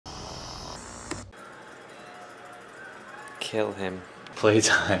kill him.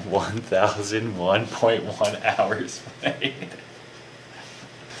 Playtime 1001.1 hours played.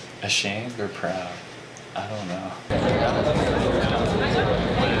 Ashamed or proud? I don't know.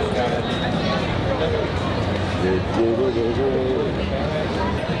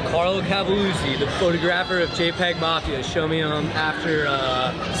 Carlo Cavaluzzi, the photographer of JPEG Mafia, showed me after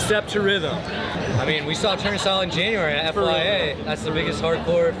Step to Rhythm. I mean, we saw Turnstile in January at FYA. That's the biggest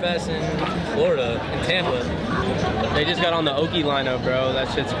hardcore fest in Florida, in Tampa. They just got on the Okie lineup, bro. That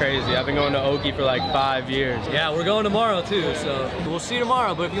shit's crazy. I've been going to Okie for like 5 years. Yeah, we're going tomorrow too, so we'll see you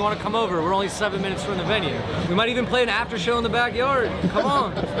tomorrow. But if you want to come over, we're only 7 minutes from the venue. We might even play an after show in the backyard. Come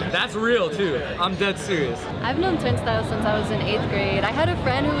on. That's real too. I'm dead serious. I've known Turnstile since I was in 8th grade. I had a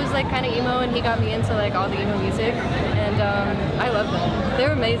friend who was like kind of emo, and he got me into like all the emo music, and I love them.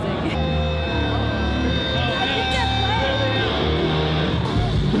 They're amazing.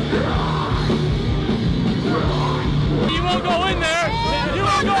 You won't go in there! You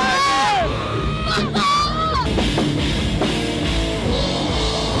won't go in there!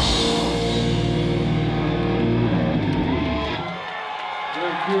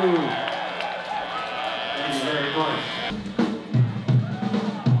 Thank you. Thank you very much.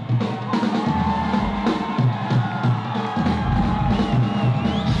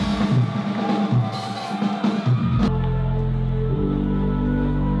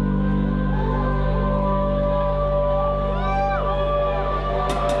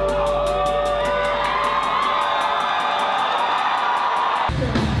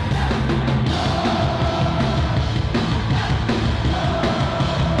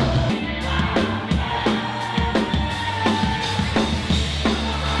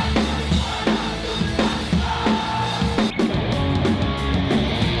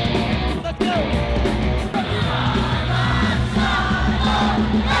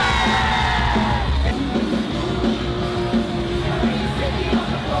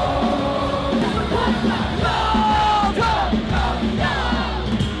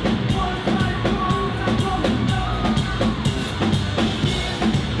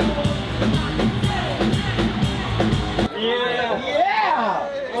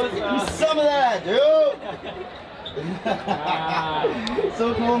 So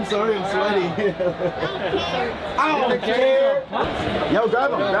cool, I'm sorry, I'm sweaty. I don't care. Yo,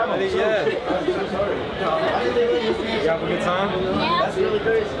 grab him, grab him. Yeah. You have a good time? Yeah. That's really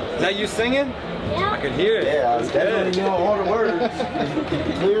crazy. Is that you singing? Yeah. I could hear it. Yeah, I was definitely doing all the words.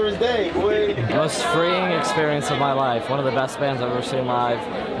 Clear as day, boy. Most freeing experience of my life. One of the best bands I've ever seen live.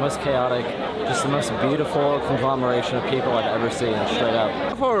 Most chaotic. Just the most beautiful conglomeration of people I've ever seen, straight up.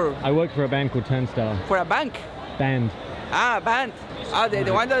 I work for a band called Turnstile. For a bank? Band. Ah, band. Ah,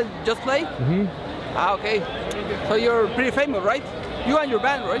 the one that just played? Mm-hmm. Ah, okay. So you're pretty famous, right? You and your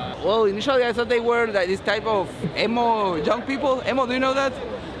band, right? Well, initially I thought they were like this type of emo young people. Emo, do you know that?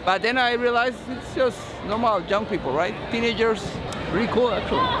 But then I realized it's just normal young people, right? Teenagers. Really cool,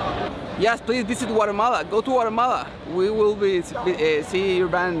 actually. Yes, please visit Guatemala. Go to Guatemala. We will see your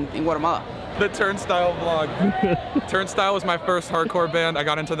band in Guatemala. The Turnstile vlog. Turnstile was my first hardcore band. I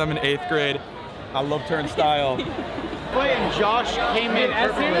got into them in 8th grade. I love Turnstile. And Josh came in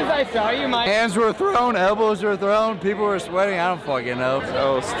as soon as I saw you, my hands were thrown, elbows were thrown, people were sweating. I don't fucking know.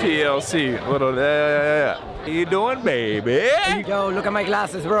 Oh, it's TLC. Little, yeah. How you doing, baby? Yo, look at my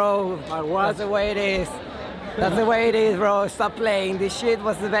glasses, bro. That's the way it is. That's the way it is, bro. Stop playing. This shit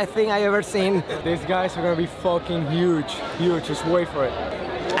was the best thing I ever seen. These guys are gonna be fucking huge. Huge, just wait for it.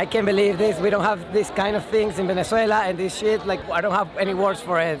 I can't believe this. We don't have this kind of things in Venezuela, and this shit, like, I don't have any words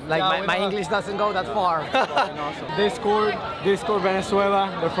for it. Like, yeah, my English doesn't go that far. Awesome. They scored Venezuela.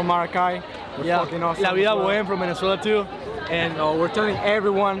 They're from Maracay. They're fucking awesome. La Vida Bohem from Venezuela too. And we're telling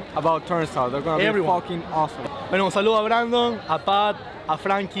everyone about Turnstile. They're gonna be fucking awesome. Bueno, un saludo a Brandon, a Pat, a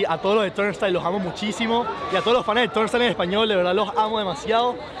Frankie, a todos los de Turnstile, los amo muchísimo. Y a todos los fans de Turnstile en español, de verdad los amo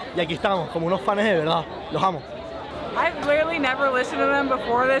demasiado. Y aquí estamos, como unos fans de verdad. Los amo. I've literally never listened to them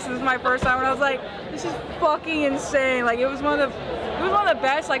before this. This is my first time, and I was like, this is fucking insane. Like, it was one of the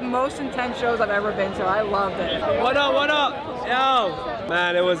best, like, most intense shows I've ever been to. I loved it. What up, what up? Yo!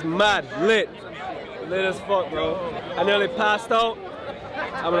 Man, it was mad, lit. Lit as fuck, bro. I nearly passed out.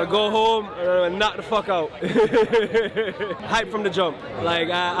 I'm gonna go home and I'm gonna knock the fuck out. Hype from the jump. Like,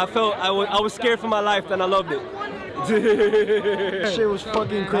 I felt, I was scared for my life, and I loved it. Shit was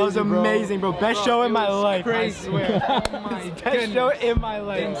fucking crazy. That was amazing, bro. Best show in my life. Crazy. I swear. Best show in my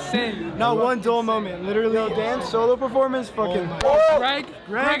life. Insane. Not one dull moment. Literally. Yo, Dan's solo performance, fucking. Greg,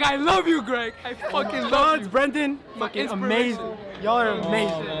 I love you, Greg. I fucking love you. Brendan, fucking amazing. Y'all are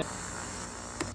amazing.